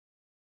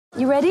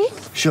You ready?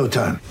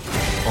 Showtime.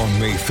 On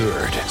May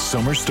 3rd,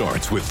 summer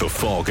starts with The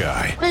Fall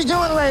Guy. Let's do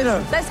it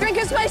later. Let's drink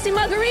a spicy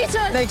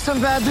margarita. Make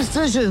some bad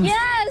decisions.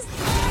 Yes!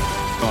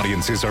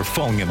 Audiences are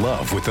falling in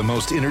love with the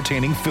most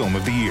entertaining film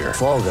of the year.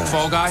 Fall Guy.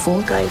 Fall Guy?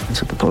 Fall guy.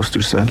 That's what the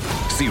poster said.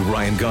 See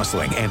Ryan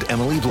Gosling and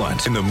Emily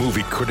Blunt in the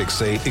movie critics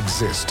say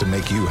exists to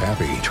make you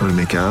happy. Trying to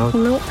make it out?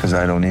 Nope. Because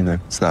I don't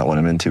either. It's not what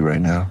I'm into right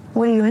now.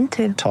 What are you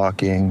into?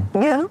 Talking.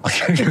 Yeah.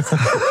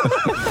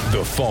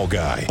 The Fall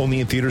Guy.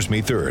 Only in theaters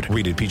May 3rd.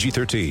 Rated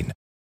PG-13.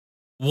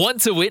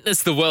 Want to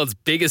witness the world's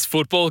biggest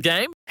football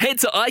game? Head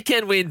to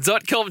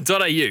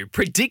iCanWin.com.au,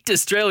 predict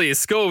Australia's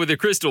score with a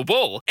crystal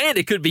ball, and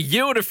it could be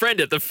you and a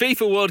friend at the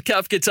FIFA World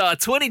Cup Qatar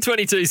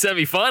 2022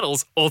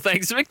 semi-finals, all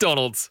thanks to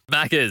McDonald's.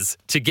 Maccas,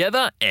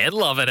 together and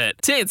loving it.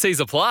 TNCs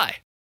apply.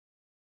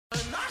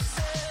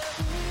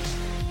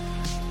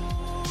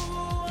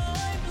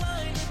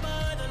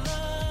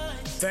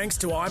 Thanks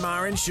to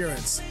IMAR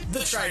Insurance, the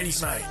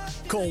tradies mate.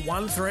 Call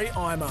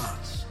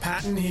 13IMAR.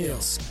 Patton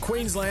Hills,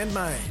 Queensland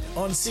made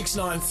on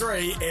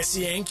 693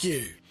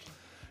 SENQ.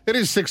 It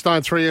is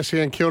 693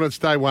 SENQ and it's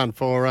day one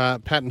for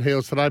Patton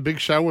Hills today. Big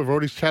show. We've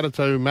already chatted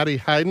to Matty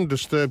Hayden,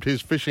 disturbed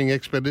his fishing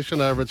expedition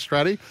over at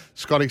Stratty.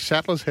 Scotty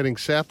Sattler's heading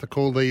south to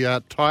call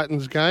the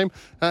Titans game.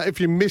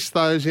 If you missed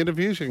those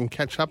interviews, you can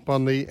catch up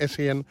on the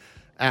SEN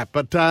app.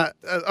 But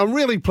I'm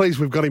really pleased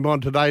we've got him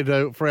on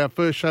today for our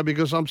first show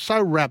because I'm so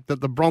rapt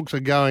that the Bronx are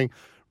going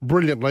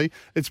brilliantly.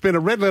 It's been a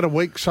red letter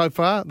week so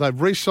far.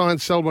 They've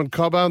re-signed Selwyn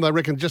Cobbo and they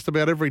reckon just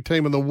about every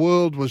team in the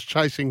world was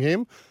chasing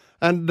him.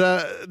 And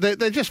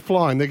they're just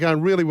flying. They're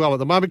going really well at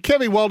the moment.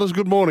 Kevin Walters,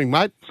 good morning,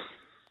 mate.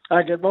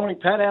 Good morning,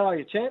 Pat. How are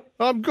you, champ?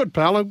 I'm good,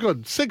 pal. I'm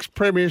good. 6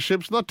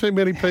 premierships. Not too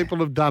many people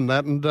have done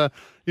that. And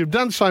you've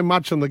done so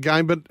much in the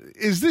game. But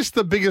is this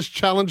the biggest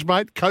challenge,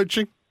 mate,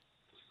 coaching?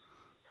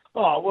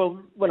 Oh, well,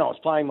 when I was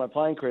playing my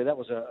playing career, that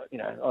was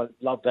I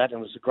loved that and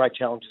it was a great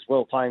challenge as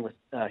well, playing with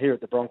here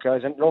at the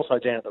Broncos and also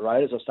down at the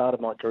Raiders. I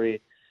started my career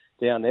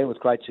down there with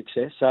great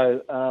success.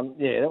 So,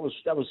 that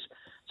was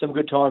some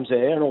good times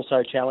there and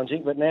also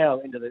challenging. But now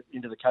into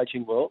the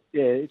coaching world,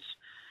 it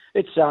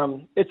has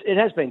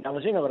been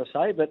challenging, I've got to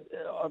say. But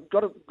I've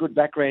got a good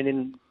background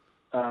in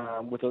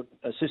with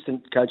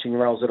assistant coaching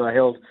roles that I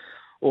held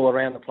all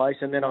around the place.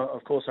 And then,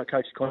 of course, I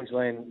coached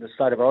Queensland, the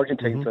State of Origin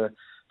team for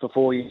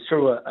 4 years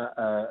through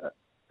a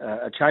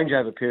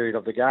changeover period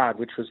of the guard,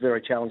 which was very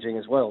challenging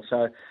as well.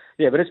 So,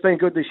 but it's been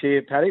good this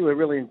year, Paddy. We're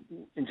really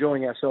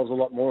enjoying ourselves a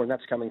lot more, and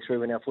that's coming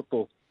through in our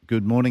football.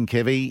 Good morning,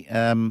 Kevy.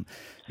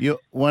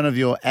 One of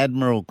your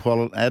admirable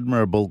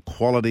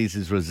qualities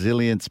is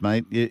resilience,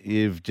 mate.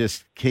 You've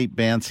just keep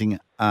bouncing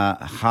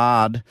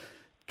hard.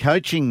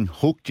 Coaching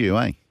hooked you,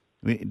 eh?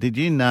 Did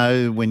you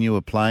know when you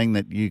were playing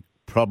that you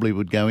probably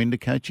would go into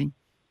coaching?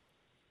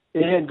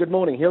 Yeah, and good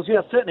morning, Hills. Yeah,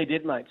 I certainly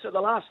did, mate. So the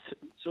last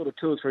sort of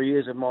 2 or 3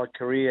 years of my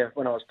career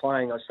when I was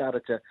playing, I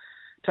started to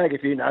take a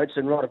few notes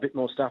and write a bit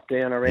more stuff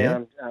down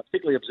around,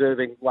 particularly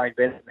observing Wayne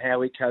Bennett and how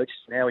he coached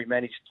and how he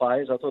managed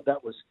players. I thought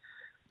that was,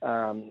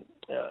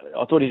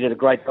 I thought he did a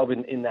great job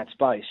in that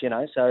space,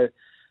 So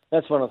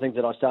that's one of the things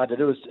that I started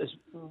to do as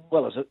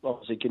well as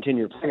obviously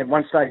continue playing. At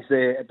one stage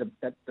there at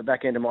the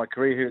back end of my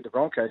career here at the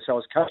Broncos, so I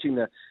was coaching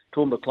the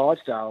Toowoomba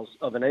Clydesdales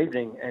of an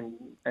evening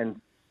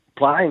and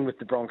playing with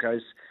the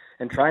Broncos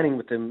and training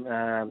with them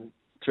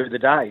through the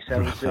day.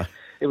 So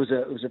it was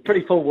a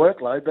pretty full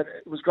workload, but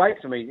it was great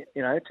for me,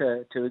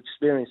 to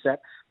experience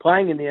that,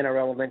 playing in the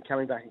NRL and then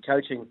coming back and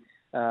coaching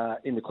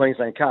in the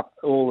Queensland Cup,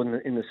 all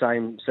in the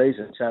same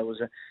season. So it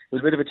was a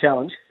bit of a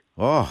challenge.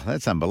 Oh,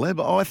 that's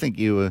unbelievable. I think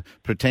you were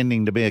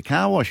pretending to be a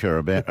car washer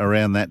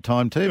around that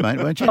time too, mate,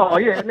 weren't you? Oh,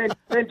 yeah, and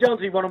then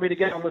Johnsy wanted me to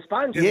get on the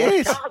sponge and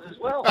wash cars as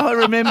well. I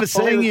remember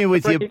seeing you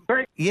with your...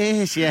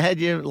 Yes, you had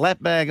your lap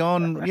bag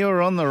on. You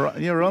were on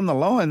the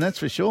line, that's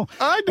for sure.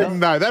 I didn't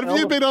know that. Have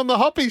you been on the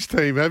Hoppies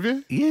team, have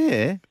you?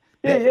 Yeah.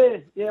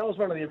 Yeah, I was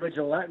one of the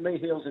original owners. Me,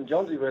 Hills and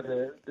Johnsy were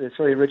the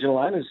 3 original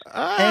owners.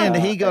 And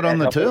he got on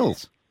the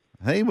tools.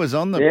 He was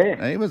on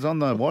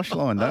the wash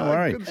line. Don't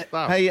worry.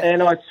 Hey,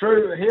 and I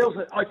threw Hills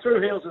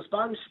a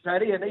sponge,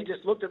 Paddy, and he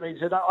just looked at me and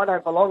said, "I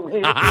don't belong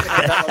here."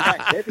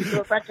 He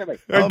threw it back to me.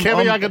 And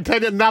Kevin, I can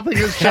tell you, nothing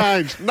has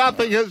changed.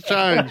 Nothing has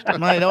changed,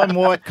 mate. I'm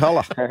white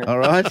collar. All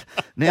right.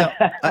 Now,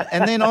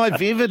 and then I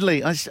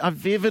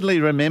vividly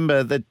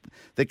remember that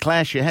the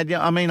clash you had.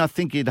 I mean, I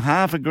think you'd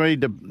half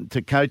agreed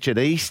to coach at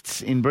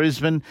Easts in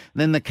Brisbane.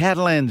 Then the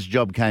Catalans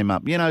job came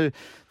up.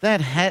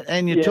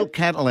 Took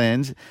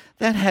Catalans.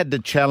 That had to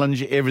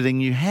challenge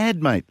everything you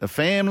had, mate. The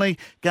family,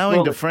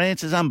 going to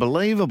France is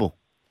unbelievable.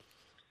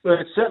 Well,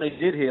 it certainly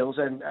did, Hills,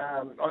 and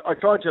I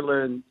tried to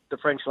learn the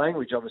French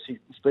language, obviously,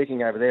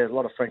 speaking over there. A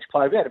lot of French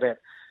players. We had about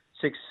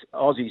 6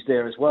 Aussies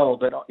there as well,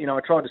 but, I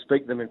tried to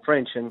speak to them in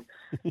French, and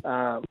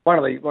one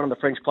of the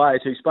French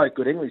players who spoke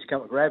good English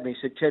came and grabbed me and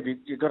said, "Kev,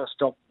 you've got to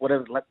stop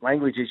whatever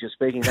languages you're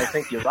speaking. They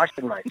think you're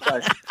Russian, mate."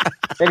 So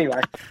anyway,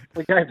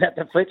 we gave that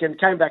the flick and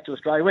came back to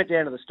Australia, went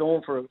down to the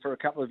Storm for a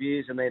couple of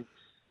years, and then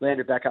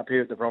landed back up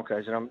here at the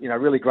Broncos, and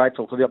I'm really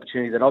grateful for the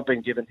opportunity that I've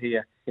been given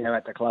here,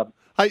 at the club.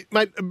 Hey,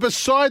 mate,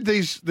 beside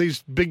these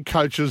big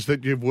coaches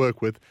that you've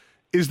worked with,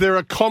 Is there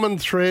a common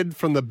thread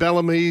from the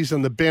Bellamys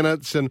and the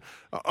Bennetts? And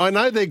I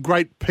know they're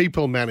great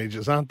people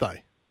managers, aren't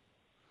they?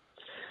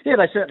 Yeah,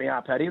 they certainly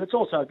are, Paddy. It's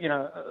also,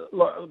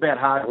 about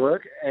hard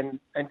work and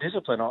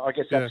discipline. I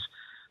guess that's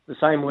the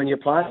same when you're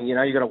playing.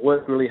 You've got to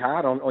work really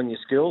hard on your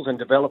skills and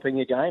developing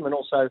your game, and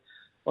also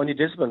on your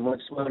discipline.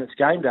 When it's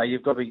game day,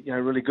 you've got to be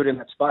really good in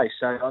that space.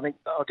 So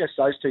I guess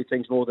those two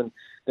things more than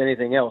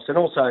anything else. And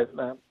also,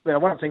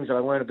 one of the things that I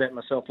learned about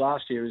myself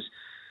last year is,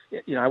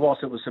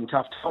 whilst it was some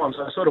tough times,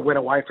 I sort of went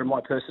away from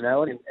my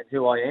personality and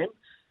who I am.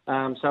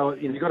 So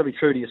you've got to be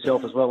true to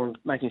yourself as well, and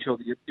making sure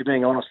that you're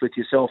being honest with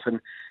yourself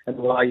and the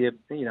way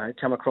you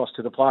come across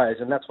to the players.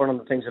 And that's one of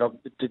the things that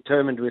I've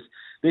determined with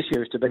this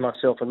year, is to be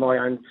myself and my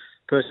own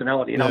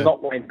personality. And I'm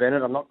not Wayne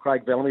Bennett, I'm not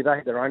Craig Bellamy. They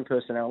have their own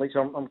personality.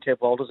 So I'm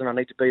Kev Walters, and I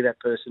need to be that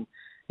person,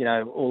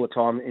 all the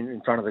time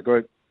in front of the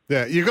group.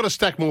 Yeah, you've got a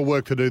stack more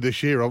work to do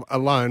this year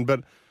alone.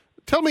 But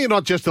tell me, you're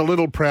not just a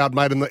little proud,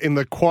 mate, in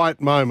the quiet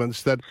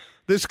moments that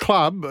this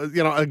club,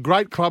 a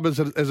great club as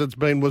it's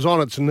been, was on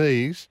its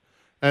knees.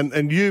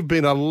 And you've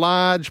been a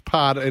large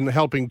part in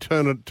helping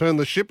turn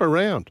the ship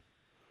around.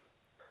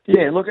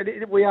 Yeah, look,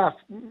 we are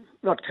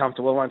not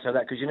comfortable. I won't say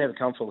that because you're never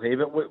comfortable here,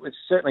 but it's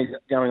certainly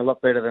going a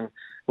lot better than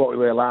what we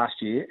were last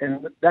year.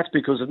 And that's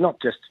because of not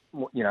just,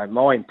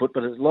 my input,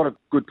 but there's a lot of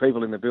good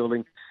people in the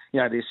building.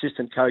 The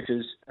assistant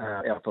coaches,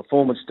 our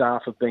performance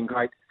staff have been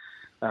great.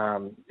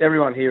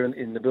 Everyone here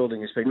in the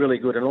building has been really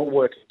good and all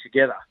working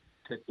together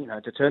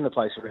to turn the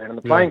place around. And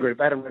the playing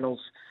group, Adam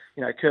Reynolds,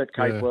 Kurt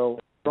Capewell,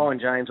 Ryan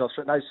James,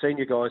 those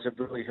senior guys have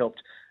really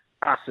helped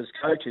us as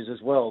coaches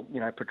as well,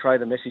 portray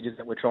the messages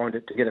that we're trying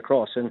to get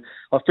across. And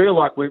I feel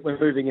like we're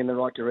moving in the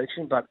right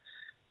direction, but,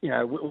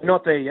 we're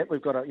not there yet.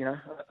 We've got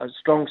a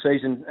strong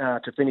season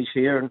to finish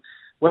here, and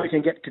when we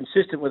can get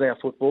consistent with our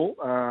football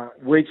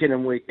week in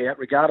and week out,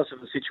 regardless of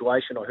the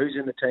situation or who's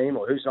in the team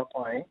or who's not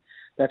playing,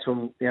 that's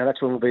when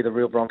we'll be the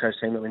real Broncos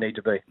team that we need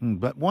to be.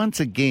 But once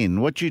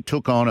again, what you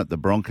took on at the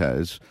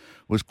Broncos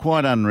was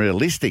quite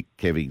unrealistic,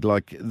 Kevy.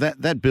 Like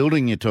that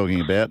building you're talking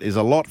about is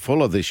a lot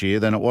fuller this year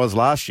than it was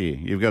last year.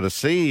 You've got a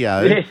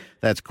CEO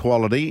that's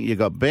quality. You've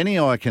got Benny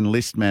Eichen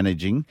list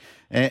managing,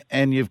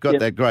 and you've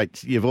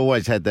got you've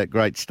always had that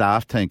great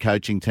staff team,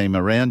 coaching team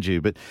around you.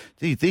 But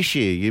this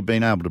year you've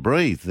been able to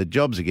breathe. The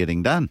jobs are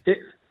getting done. It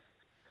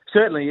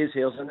certainly is,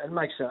 Hills, and it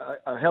makes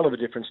a hell of a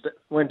difference.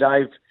 When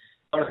Dave,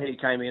 he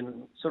came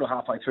in sort of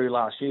halfway through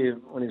last year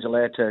when he was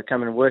allowed to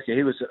come in and work here,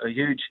 he was a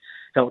huge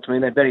help to me.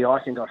 And then Benny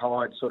Eichen got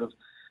hired sort of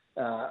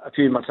a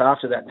few months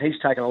after that, and he's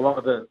taken a lot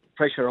of the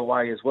pressure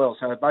away as well.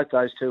 So both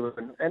those two have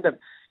been, and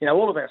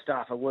all of our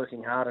staff are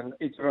working hard, and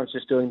everyone's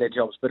just doing their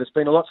jobs. But it's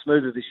been a lot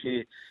smoother this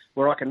year,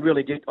 where I can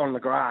really get on the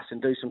grass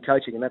and do some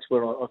coaching, and that's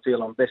where I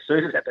feel I'm best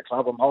suited at the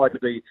club. I'm hired to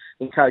be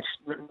in coach,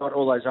 not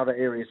all those other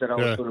areas that I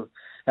was sort of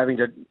having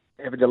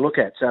to look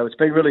at. So it's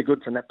been really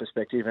good from that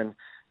perspective, and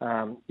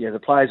the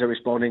players are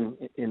responding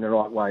in the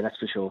right way, that's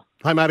for sure.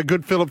 Hey, mate, a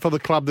good fill-up for the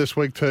club this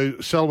week too.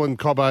 Selwyn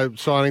Cobbo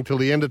signing till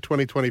the end of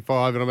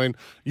 2025, and I mean,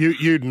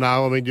 you'd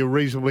know, I mean, you're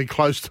reasonably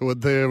close to it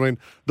there. I mean,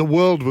 the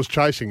world was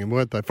chasing him,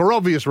 weren't they, for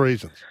obvious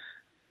reasons?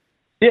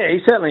 Yeah,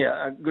 he's certainly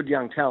a good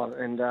young talent,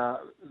 and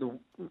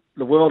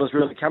the world has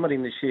really come at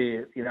him this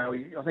year.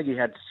 I think he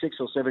had 6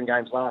 or 7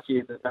 games last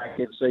year at the back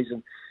end of the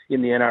season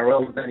in the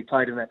NRL, and then he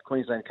played in that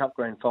Queensland Cup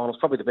Grand Final. He's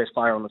probably the best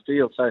player on the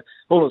field. So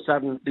all of a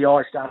sudden, the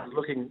eye started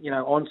looking,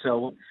 on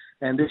Selwyn.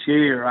 And this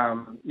year,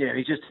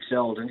 he just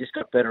excelled and just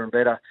got better and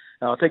better.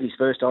 I think his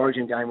first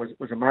Origin game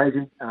was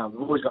amazing.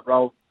 We've always got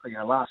rolled,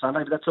 last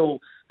Sunday, but that's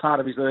all part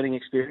of his learning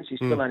experience. He's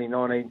still only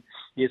 19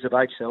 years of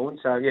age, Selwyn.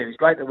 So, it's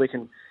great that we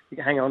can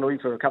hang on to him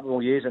for a couple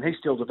more years, and he's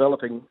still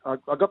developing. I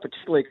got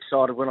particularly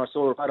excited when I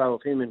saw a photo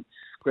of him and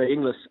Greg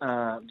Inglis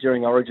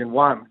during Origin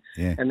 1,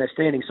 and they're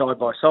standing side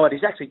by side.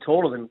 He's actually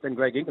taller than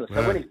Greg Inglis.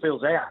 So when he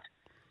fills out,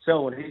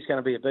 Selwyn, he's going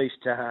to be a beast,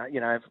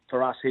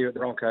 for us here at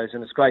the Broncos,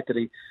 and it's great that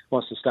he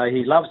wants to stay.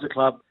 He loves the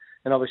club,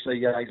 and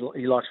obviously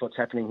he likes what's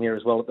happening here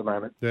as well at the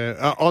moment.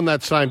 Yeah, on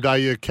that same day,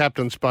 your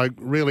captain spoke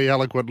really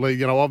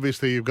eloquently.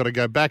 Obviously you've got to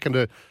go back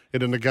into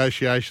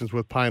negotiations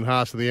with Payne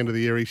Haas at the end of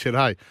the year. He said,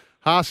 hey,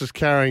 Haas is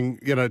carrying,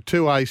 2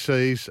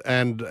 ACs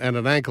and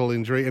an ankle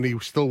injury, and he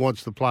still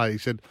wants to play. He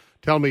said,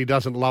 tell me he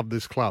doesn't love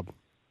this club.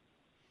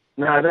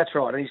 No, that's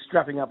right, and he's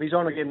strapping up. He's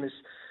on again this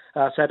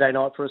Saturday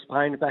night for us,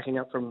 Payne, backing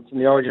up from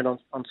the Origin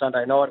on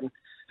Sunday night. And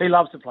he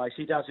loves the place.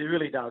 He does. He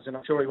really does. And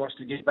I'm sure he wants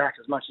to get back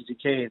as much as he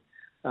can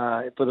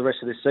for the rest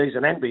of this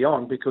season and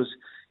beyond because,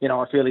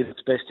 I feel he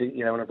looks best,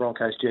 in a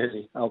Broncos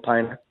jersey, old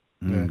Payne.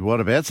 What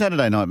about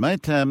Saturday night,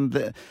 mate?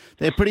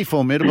 They're pretty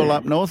formidable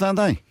up north, aren't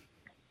they?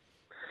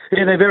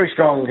 Yeah, they're very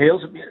strong,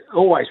 Hills,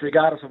 always,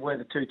 regardless of where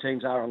the two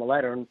teams are on the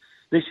ladder. And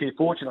this year,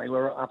 fortunately,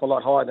 we're up a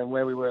lot higher than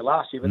where we were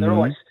last year. But they're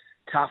always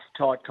tough,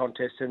 tight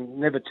contests and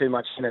never too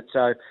much in it.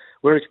 So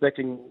we're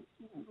expecting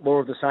more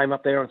of the same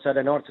up there on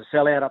Saturday night. It's a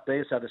sellout up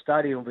there, so the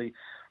stadium will be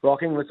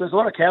rocking. There's a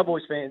lot of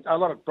Cowboys fans, a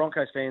lot of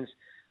Broncos fans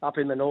up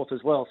in the north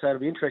as well, so it'll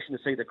be interesting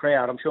to see the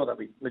crowd. I'm sure there'll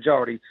be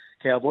majority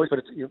Cowboys,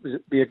 but it'll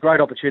be a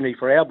great opportunity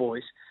for our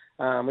boys.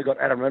 We've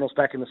got Adam Reynolds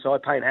back in the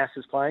side. Payne Haas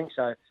is playing,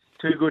 so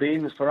two good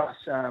ends for us,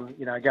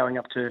 going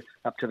up to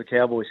the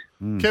Cowboys.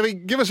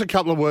 Kevin, give us a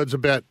couple of words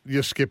about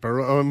your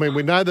skipper. I mean,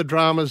 we know the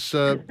dramas.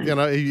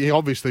 He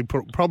obviously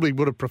probably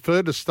would have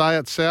preferred to stay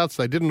at Souths.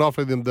 They didn't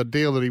offer him the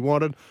deal that he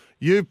wanted.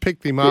 You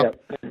picked him up.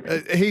 Yeah.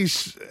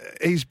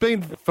 He's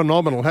been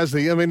phenomenal,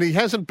 hasn't he? I mean, he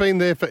hasn't been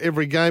there for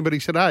every game, but he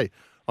said, "Hey,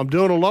 I'm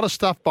doing a lot of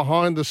stuff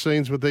behind the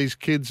scenes with these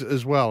kids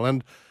as well."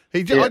 And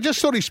I just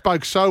thought he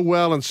spoke so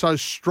well and so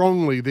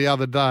strongly the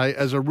other day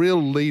as a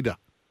real leader.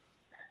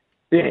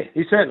 Yeah,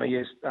 he certainly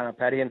is,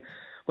 Paddy. And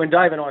when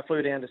Dave and I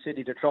flew down to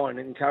Sydney to try and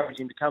encourage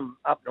him to come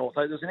up north,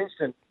 there was an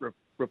instant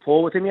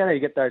rapport with him. You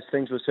get those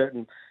things with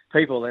certain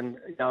people, and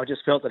I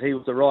just felt that he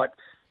was the right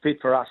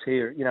fit for us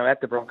here, at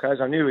the Broncos.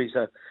 I knew he's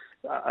a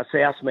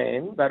South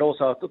man, but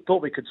also I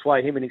thought we could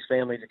sway him and his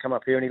family to come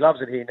up here, and he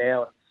loves it here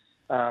now.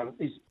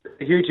 He's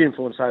a huge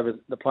influence over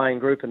the playing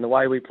group and the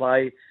way we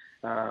play,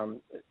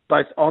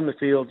 both on the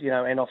field,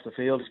 and off the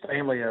field. His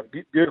family, a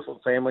beautiful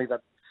family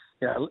that,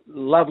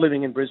 love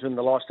living in Brisbane,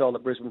 the lifestyle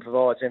that Brisbane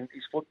provides, and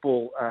his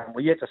football.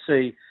 We're yet to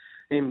see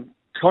him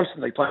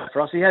constantly play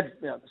for us. He had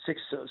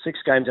six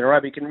games in a row,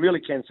 but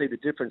you can see the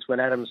difference when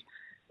Adam's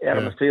out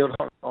on the field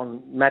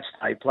on match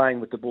day playing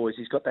with the boys.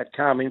 He's got that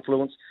calm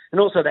influence and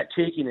also that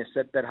cheekiness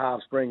that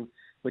halves bring,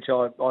 which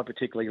I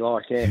particularly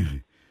like, yeah.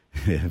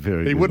 Yeah,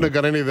 very. He wouldn't have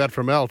got any of that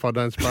from Alf, I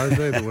don't suppose,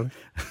 either, would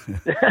he?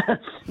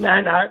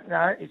 No.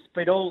 It's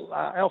been all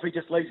Alfie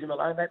just leaves him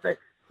alone.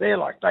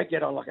 They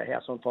get on like a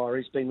house on fire.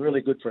 He's been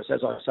really good for us,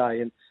 as I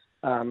say. And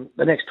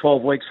the next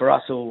 12 weeks for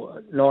us,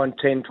 or 9,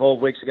 10, 12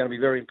 weeks, are going to be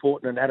very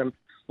important. And Adam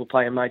will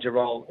play a major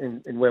role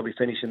in where we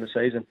finish in the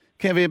season.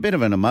 Kevy, a bit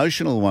of an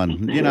emotional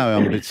one.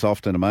 I'm a bit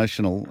soft and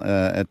emotional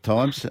at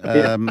times.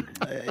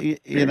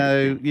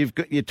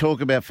 You talk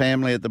about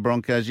family at the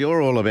Broncos.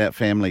 You're all about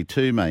family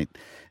too, mate.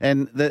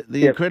 And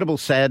the incredible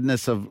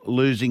sadness of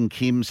losing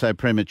Kim so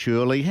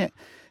prematurely.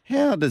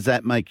 How does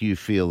that make you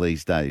feel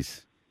these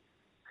days?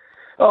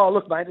 Oh,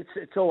 look, mate,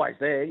 it's always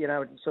there.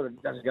 It sort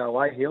of doesn't go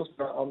away, Heels.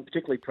 But I'm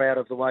particularly proud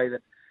of the way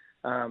that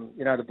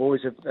the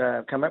boys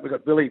have come up. We've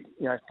got Billy,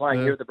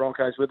 playing here at the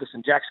Broncos with us,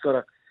 and Jack's got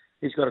a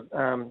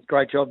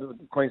great job with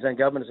the Queensland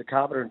government as a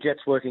carpenter, and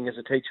Jet's working as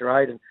a teacher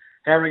aide, and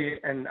Harry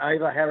and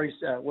Ava. Harry's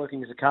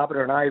working as a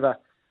carpenter, and Ava,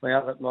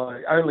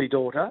 my only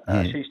daughter,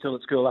 she's still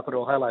at school up at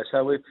All Hallows.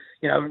 So we,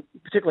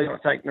 particularly I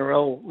take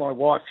Narelle, my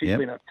wife. She's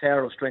been a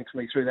tower of strength for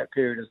me through that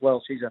period as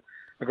well. She's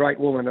a great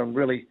woman. I'm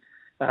really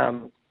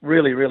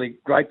really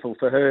grateful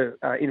for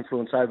her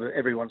influence over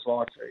everyone's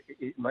life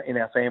in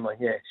our family.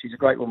 Yeah, she's a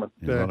great woman.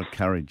 A lot of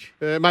courage.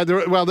 Mate,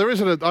 there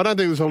isn't I don't think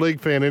there's a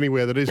league fan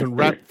anywhere that isn't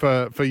wrapped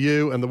for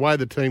you and the way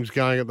the team's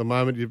going at the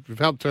moment. You've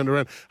helped turn it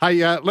around.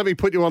 Hey, let me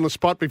put you on the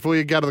spot before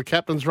you go to the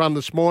captain's run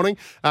this morning.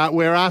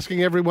 We're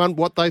asking everyone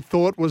what they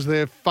thought was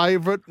their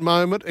favourite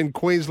moment in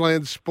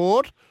Queensland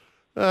sport.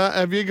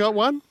 Have you got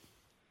one?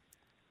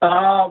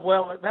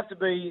 Well, it'd have to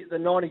be the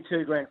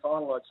 92 grand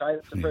final, I'd say.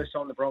 It's the first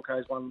time the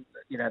Broncos won,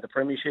 the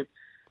premiership.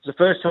 It's the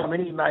first time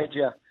any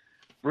major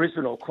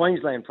Brisbane or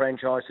Queensland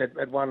franchise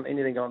had won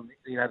anything on,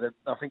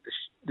 I think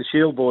the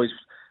Shield boys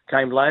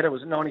came later.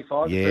 Was it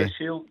 95, the first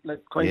Shield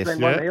that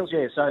Queensland won the Hills?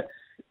 Yeah, so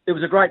it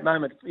was a great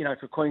moment,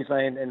 for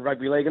Queensland and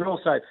rugby league. And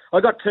also, I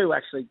got two,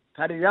 actually,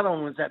 Paddy. The other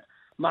one was that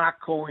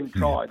Mark Coyne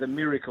try, the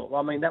miracle.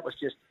 I mean, that was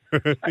just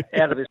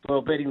out of this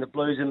world, beating the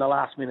Blues in the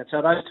last minute.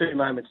 So those two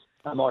moments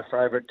are my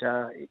favourite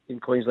in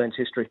Queensland's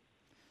history.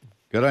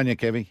 Good on you,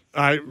 Kevy.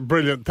 Hey,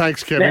 brilliant.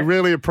 Thanks, Kevy. Now,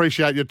 really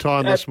appreciate your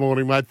time this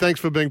morning, mate. Thanks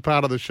for being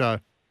part of the show.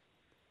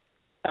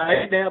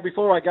 Now,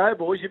 before I go,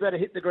 boys, you better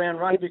hit the ground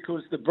running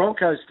because the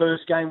Broncos'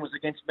 first game was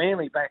against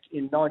Manly back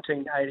in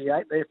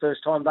 1988. Their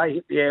first time they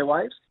hit the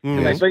airwaves,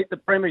 and they beat the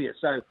Premier.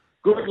 So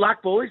good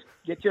luck, boys.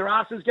 Get your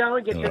asses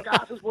going. Get your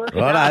asses working.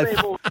 Right,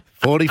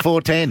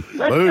 44-10.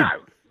 Let's Boom.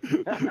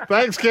 go.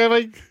 Thanks,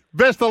 Kevy.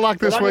 Best of luck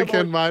this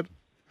weekend, mate.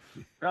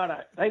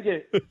 Righto. Thank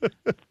you.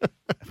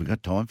 Have we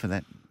got time for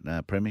that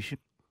premiership?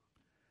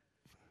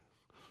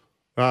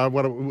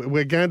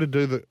 We're going to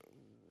do the...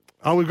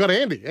 Oh, we've got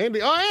Andy.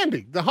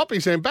 Andy, the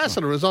Hoppies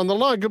ambassador is on the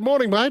line. Good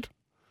morning, mate.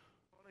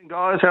 Morning,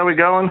 guys. How we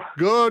going?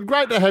 Good.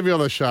 Great to have you on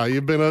the show.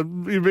 You've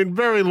been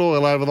very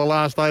loyal over the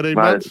last 18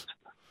 months.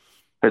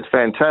 It's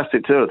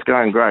fantastic too. It's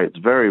going great. It's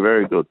very,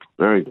 very good.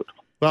 Very good.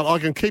 Well, I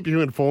can keep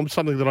you informed,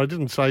 something that I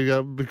didn't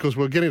say because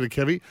we're getting to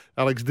Kevy.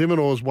 Alex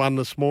Dimenor's won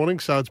this morning,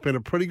 so it's been a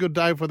pretty good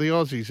day for the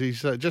Aussies.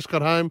 He's just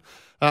got home,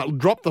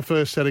 dropped the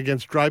first set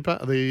against Draper,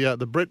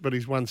 the Brit, but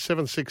he's won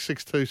 7-6,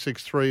 6-2,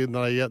 6-3 in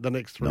the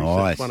next three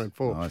sets, 1 and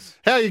 4. Nice.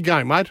 How are you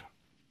going, mate?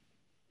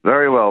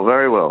 Very well,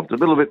 very well. It's a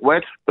little bit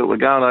wet, but we're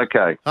going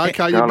okay.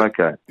 Okay,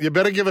 okay. You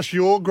better give us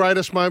your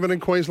greatest moment in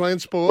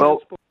Queensland sport.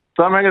 Well,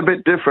 something a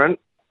bit different,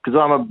 because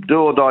I'm a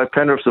do-or-die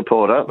Penrith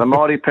supporter. The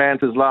Mighty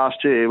Panthers last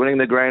year winning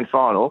the grand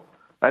final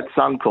at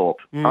Suncorp.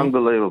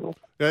 Unbelievable.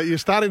 You're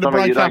starting to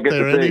Something break up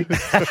there, Andy.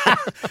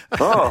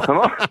 Oh, come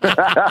on.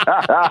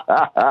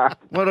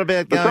 What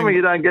about going... Something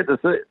you don't get to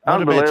see.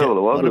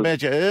 Unbelievable, What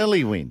about your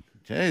early win?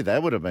 Gee,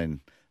 that would have been...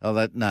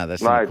 that's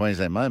not a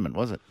Queensland moment,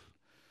 was it?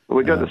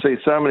 We got to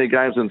see so many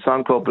games in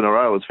Suncorp in a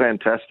row. It was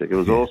fantastic. It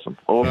was awesome.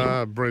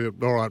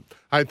 Brilliant. All right.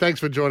 Hey, thanks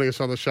for joining us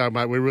on the show,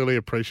 mate. We really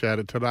appreciate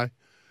it today.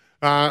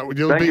 Thank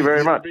you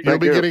very much. You'll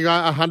be getting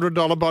a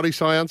 $100 body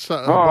science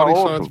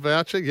science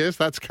voucher. Yes,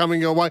 that's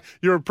coming your way.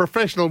 You're a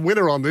professional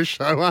winner on this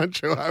show,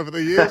 aren't you, over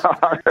the years?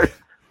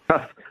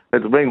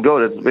 It's been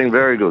good. It's been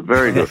very good.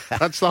 Very good.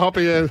 That's the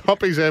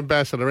Hoppies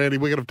ambassador, Andy.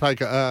 We're going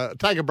to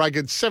take a break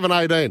at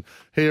 7:18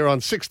 here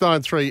on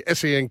 693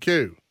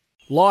 SENQ.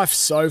 Life's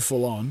so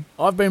full on.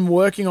 I've been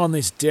working on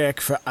this deck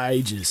for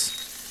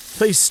ages.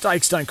 These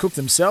steaks don't cook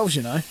themselves,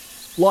 you know.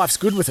 Life's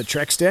good with a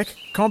Trex deck.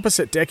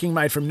 Composite decking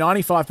made from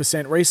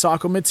 95%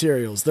 recycled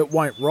materials that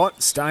won't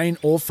rot, stain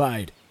or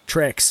fade.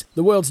 Trex,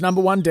 the world's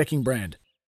 #1 decking brand.